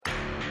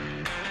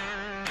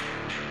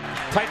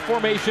Tight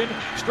formation,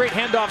 straight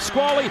handoff,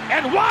 Squally,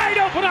 and wide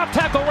open up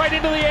tackle right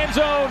into the end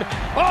zone.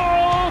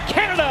 Oh,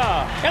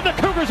 Canada! And the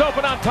Cougars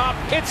open on top.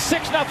 It's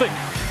 6-0.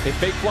 A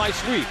fake fly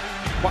sweep.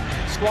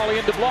 Squally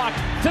into block,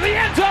 to the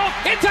end zone,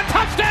 it's a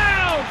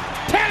touchdown!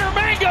 Tanner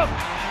Mangum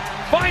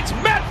finds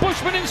Matt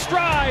Bushman in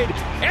stride,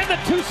 and the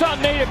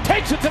Tucson native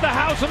takes it to the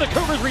house, and the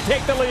Cougars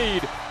retake the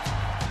lead.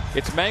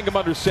 It's Mangum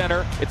under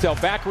center, it's El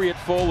Bakri at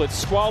full, it's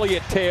Squally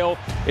at tail,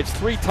 it's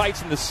three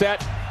tights in the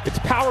set, it's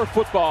power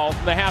football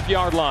from the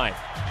half-yard line.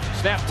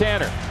 Snap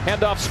Tanner,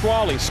 handoff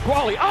Squally.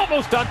 Squally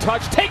almost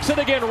untouched, takes it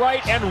again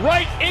right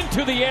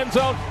into the end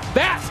zone.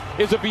 That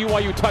is a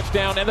BYU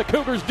touchdown, and the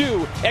Cougars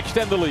do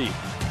extend the lead.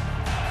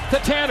 To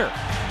Tanner,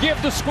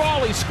 give to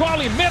Squally.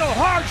 Squally middle,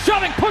 hard,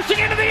 shoving, pushing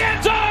into the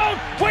end zone,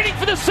 waiting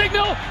for the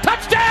signal.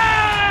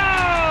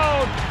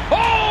 Touchdown!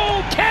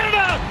 Oh,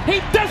 Canada! He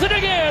does it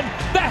again.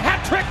 The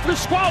hat trick for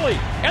Squally,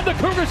 and the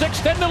Cougars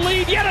extend the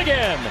lead yet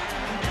again.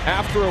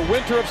 After a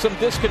winter of some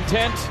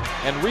discontent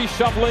and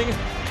reshuffling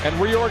and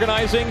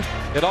reorganizing,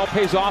 it all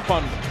pays off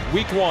on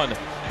week one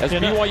as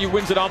BYU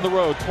wins it on the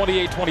road,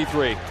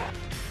 28-23.